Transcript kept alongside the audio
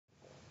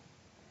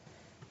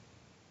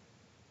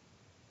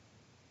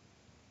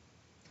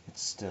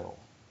it's still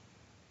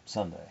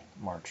Sunday,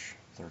 March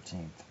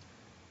 13th.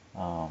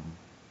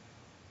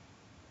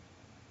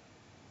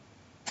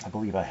 I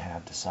believe I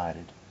have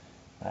decided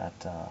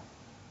that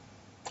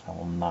I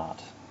will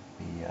not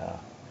be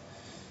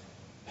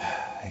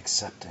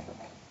accepting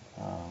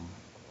um,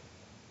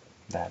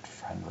 that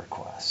friend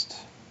request,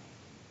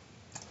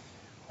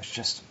 which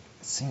just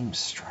seems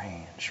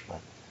strange,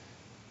 but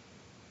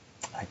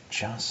I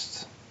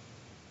just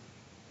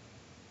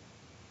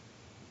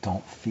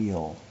don't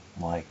feel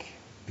like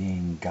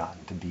being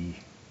gotten to be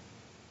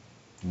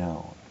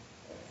known.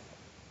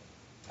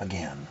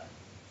 Again,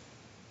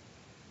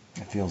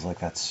 it feels like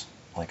that's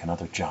like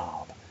another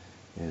job,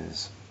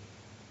 is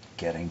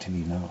getting to be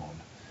known.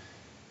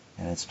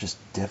 And it's just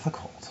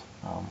difficult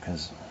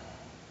because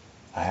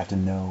I have to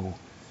know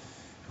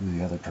who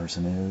the other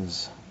person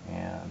is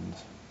and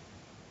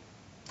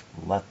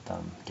let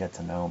them get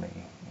to know me.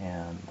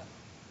 And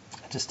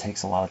it just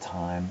takes a lot of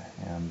time,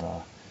 and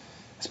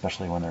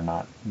especially when they're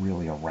not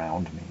really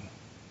around me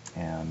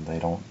and they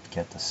don't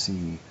get to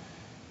see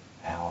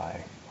how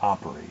I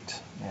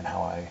operate and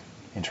how I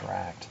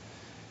interact,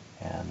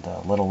 and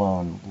let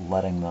alone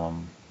letting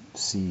them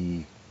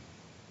see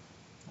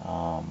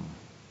a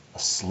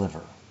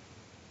sliver,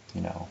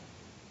 you know,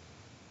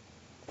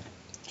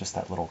 just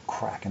that little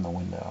crack in the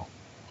window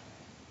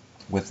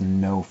with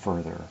no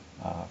further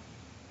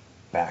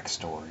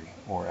backstory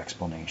or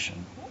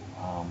explanation.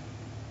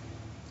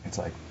 It's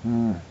like,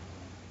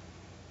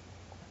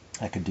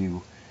 I could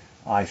do,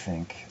 I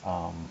think,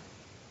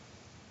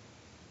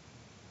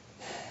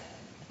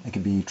 it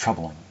could be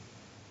troubling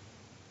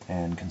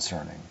and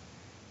concerning,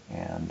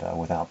 and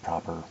without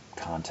proper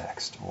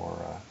context or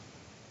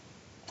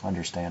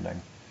understanding,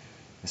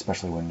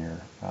 especially when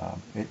you're,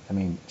 I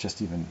mean,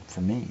 just even for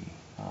me,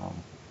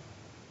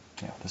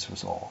 this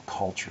was all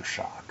culture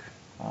shock.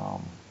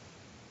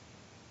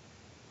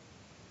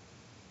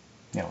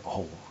 The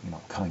whole,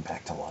 coming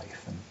back to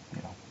life and,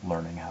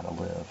 learning how to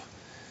live,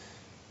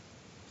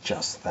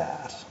 just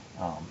that,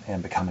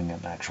 and becoming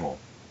an actual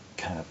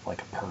kind of like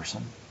a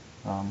person,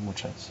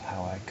 which is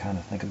how I kind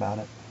of think about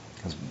it,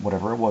 because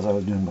whatever it was I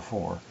was doing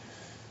before,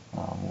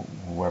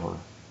 whoever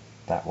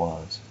that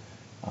was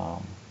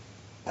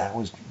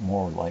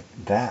more like,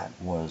 that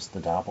was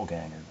the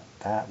doppelganger,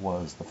 that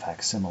was the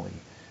facsimile,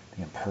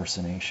 the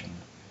impersonation,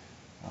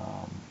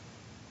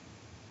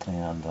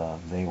 and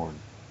they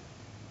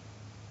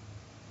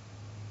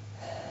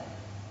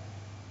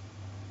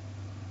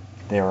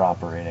were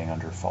operating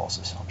under false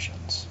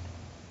assumptions.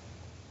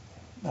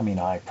 I mean,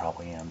 I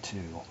probably am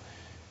too,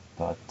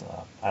 but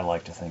I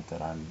like to think that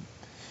I'm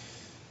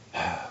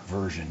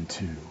version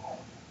 2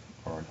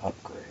 or an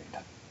upgrade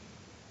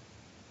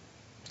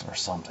or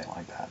something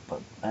like that.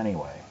 But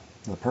anyway,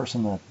 the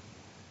person that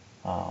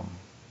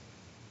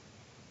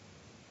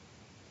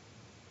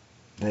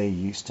they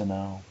used to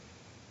know,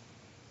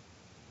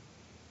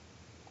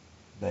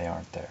 they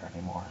aren't there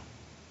anymore.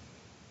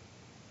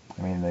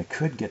 I mean, they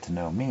could get to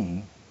know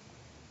me,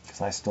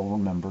 because I still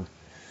remember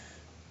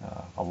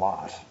a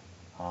lot,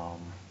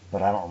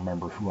 but I don't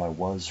remember who I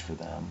was for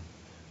them,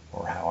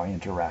 or how I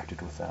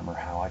interacted with them, or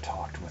how I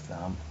talked with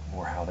them,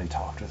 or how they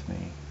talked with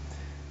me.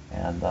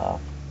 And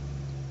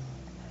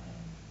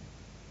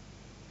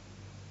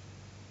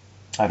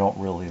I don't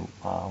really,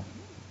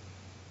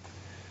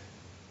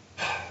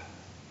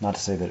 not to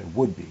say that it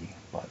would be,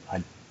 but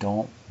I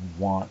don't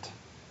want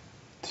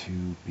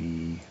to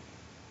be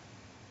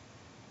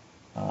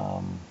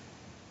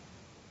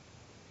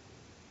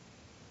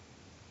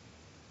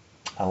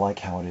I like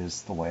how it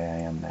is the way I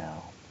am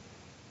now.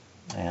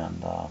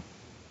 And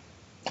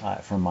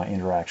from my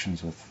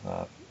interactions with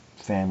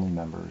family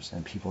members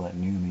and people that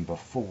knew me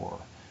before,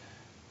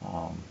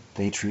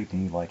 they treat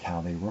me like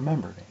how they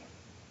remember me,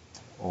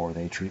 or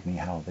they treat me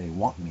how they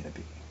want me to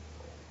be,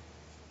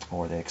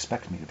 or they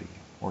expect me to be,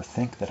 or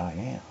think that I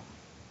am.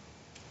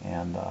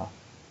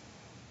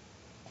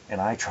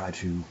 And I try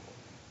to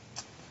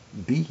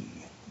be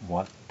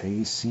what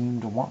they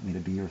seem to want me to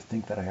be or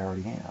think that I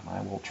already am.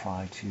 I will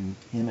try to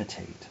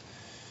imitate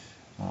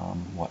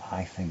what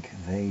I think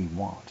they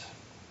want,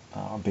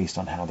 based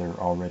on how they're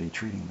already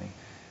treating me.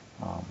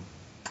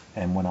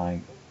 And when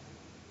I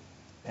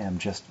am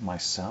just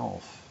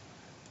myself,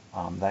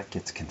 that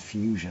gets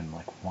confusion,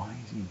 like, why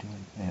is he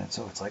doing, and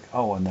so it's like,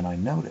 oh, and then I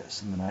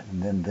notice, and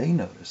then they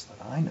notice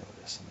that I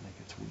notice, and then it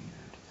gets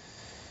weird.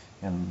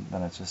 And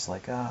then it's just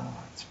like,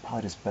 it's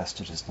probably just best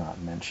to just not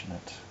mention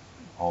it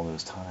all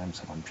those times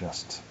when I'm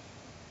just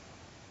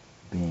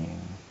being.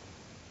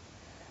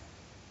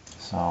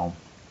 So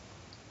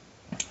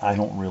I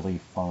don't really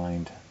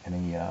find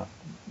any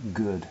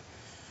good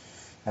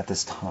at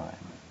this time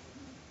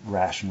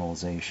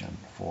rationalization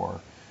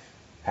for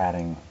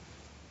adding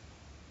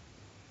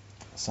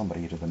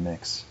somebody to the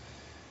mix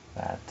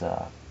that,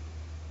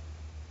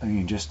 I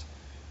mean, just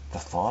the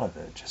thought of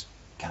it just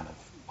kind of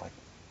like,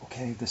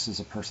 okay, this is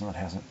a person that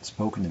hasn't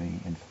spoken to me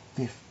in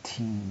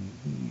 15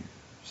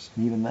 years.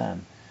 And even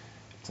then,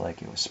 it's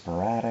like it was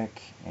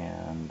sporadic,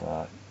 and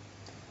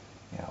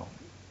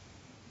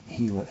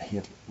he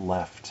had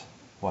left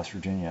West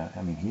Virginia.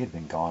 I mean, he had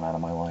been gone out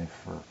of my life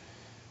for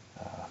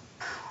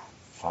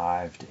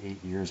 5 to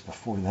 8 years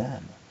before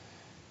then.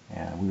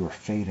 And we were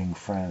fading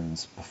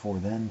friends before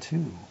then,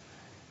 too.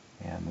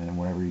 And then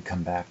whenever he'd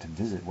come back to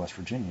visit West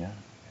Virginia,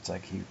 it's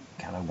like he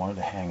kind of wanted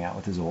to hang out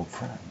with his old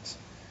friends.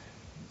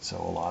 So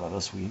a lot of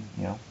us,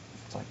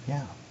 it's like,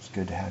 yeah, it's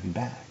good to have you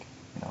back.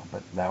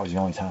 But that was the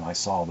only time I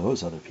saw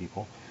those other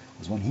people,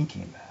 was when he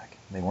came back.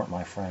 They weren't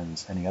my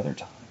friends any other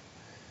time.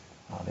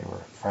 They were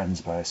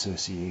friends by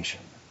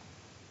association.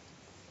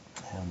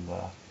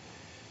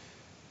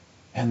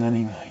 And then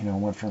he,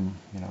 went from,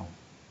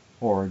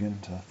 Oregon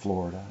to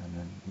Florida, and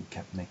then he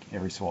kept making,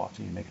 every so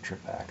often he'd make a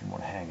trip back and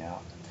want to hang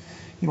out.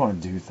 He'd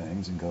want to do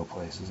things and go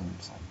places, and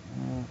it's like,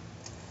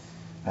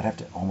 I'd have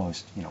to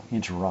almost,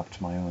 interrupt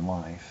my own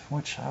life,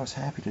 which I was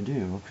happy to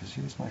do because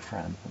he was my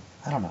friend. But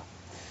I don't know.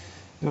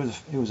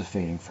 It was a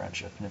fading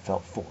friendship, and it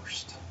felt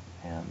forced,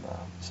 and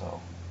so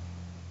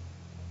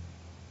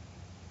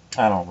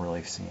I don't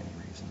really see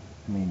any reason.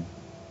 I mean,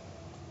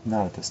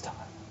 not at this time.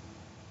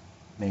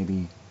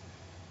 Maybe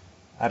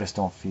I just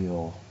don't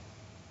feel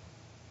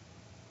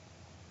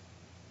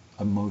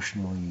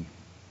emotionally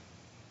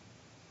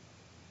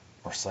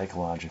or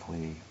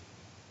psychologically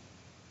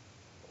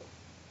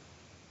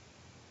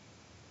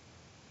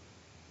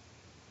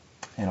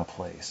in a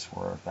place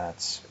where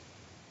that's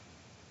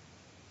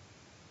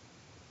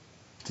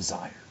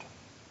desired.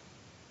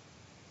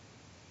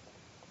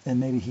 And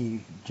maybe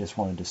he just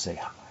wanted to say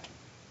hi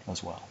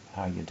as well.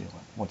 How you doing?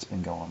 What's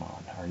been going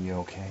on? Are you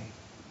okay?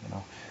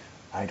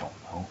 I don't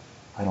know.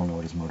 I don't know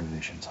what his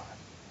motivations are.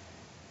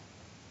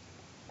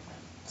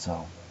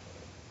 So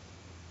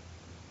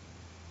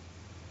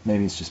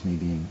maybe it's just me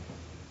being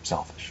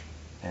selfish,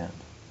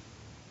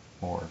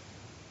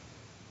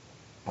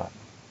 but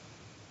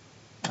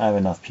I have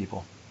enough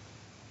people.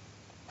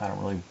 I don't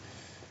really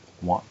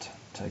want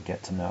to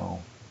get to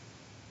know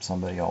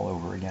somebody all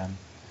over again.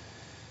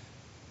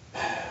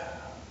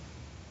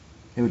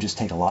 It would just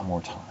take a lot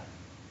more time.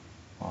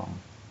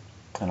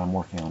 And I'm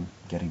working on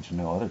getting to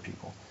know other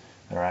people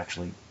that are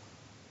actually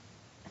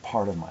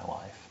part of my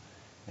life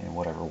in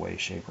whatever way,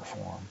 shape, or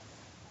form.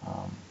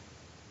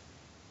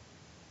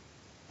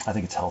 I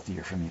think it's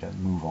healthier for me to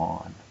move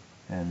on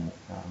and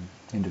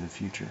into the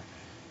future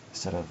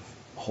instead of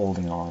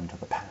holding on to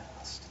the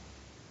past.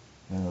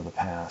 Even though the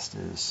past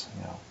is,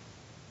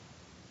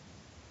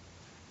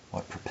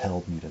 what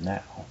propelled me to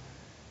now.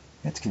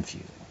 It's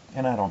confusing,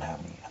 and I don't have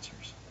any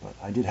answers. But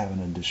I did have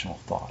an additional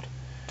thought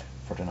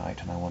for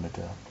tonight, and I wanted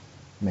to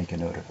make a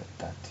note of it,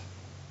 that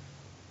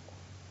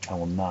I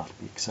will not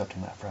be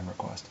accepting that friend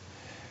request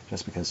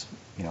just because,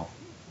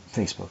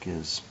 Facebook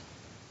is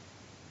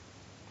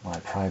my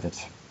private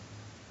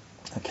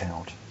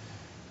account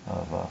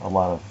of a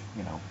lot of,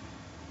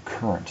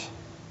 current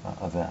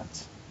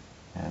events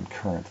and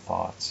current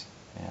thoughts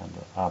and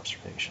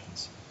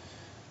observations.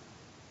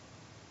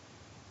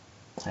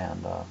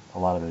 And a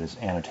lot of it is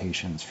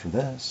annotations for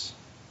this,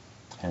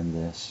 and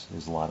this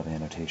is a lot of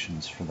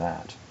annotations for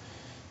that.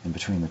 And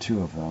between the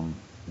two of them,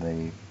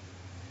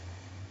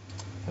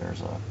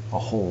 there's a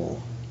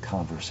whole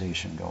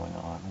conversation going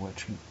on,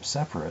 which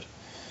separate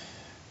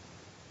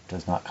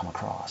does not come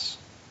across.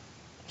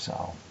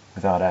 So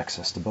without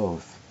access to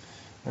both,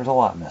 there's a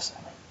lot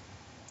missing.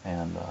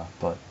 And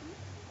but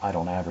I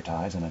don't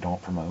advertise and I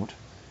don't promote.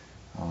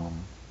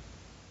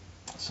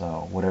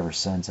 So whatever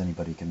sense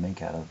anybody can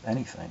make out of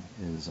anything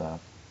is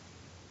up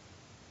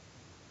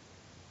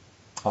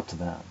to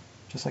them,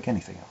 just like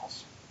anything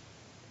else.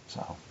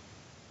 So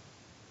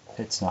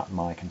it's not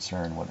my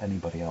concern what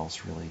anybody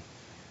else really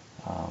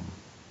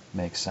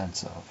makes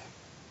sense of.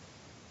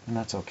 And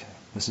that's okay.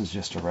 This is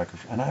just a record.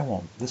 And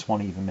this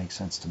won't even make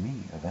sense to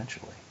me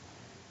eventually.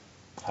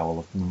 I will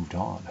have moved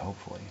on,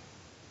 hopefully,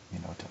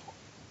 to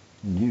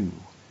new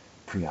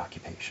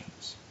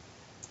preoccupations,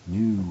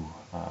 new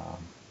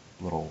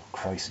little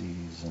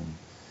crises and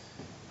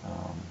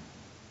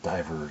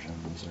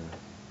diversions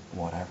or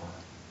whatever,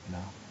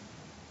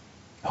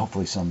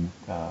 Hopefully some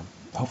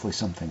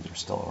things are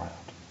still around.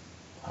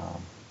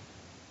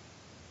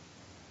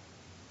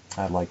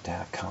 I'd like to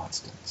have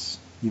constants,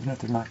 even if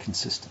they're not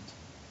consistent,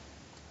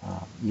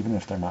 even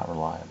if they're not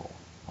reliable.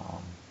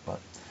 But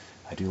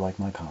I do like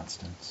my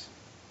constants,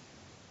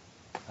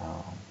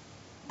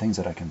 things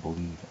that I can believe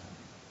in.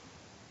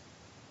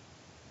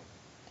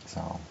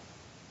 So,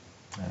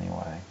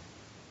 anyway,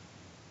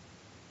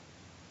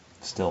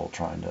 still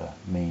trying to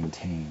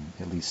maintain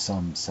at least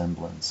some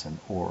semblance and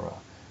aura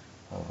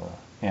of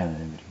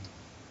anonymity.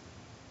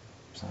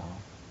 So,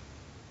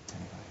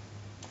 anyway.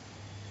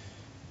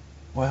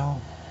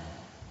 Well,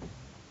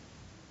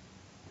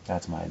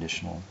 that's my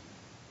additional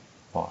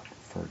thought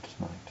for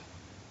tonight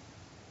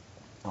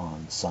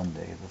on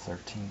Sunday the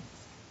 13th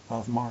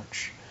of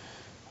March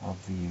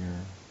of the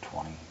year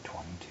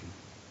 2022.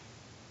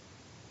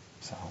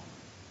 So,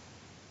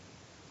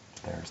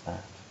 there's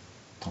that.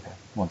 Okay,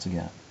 once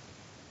again,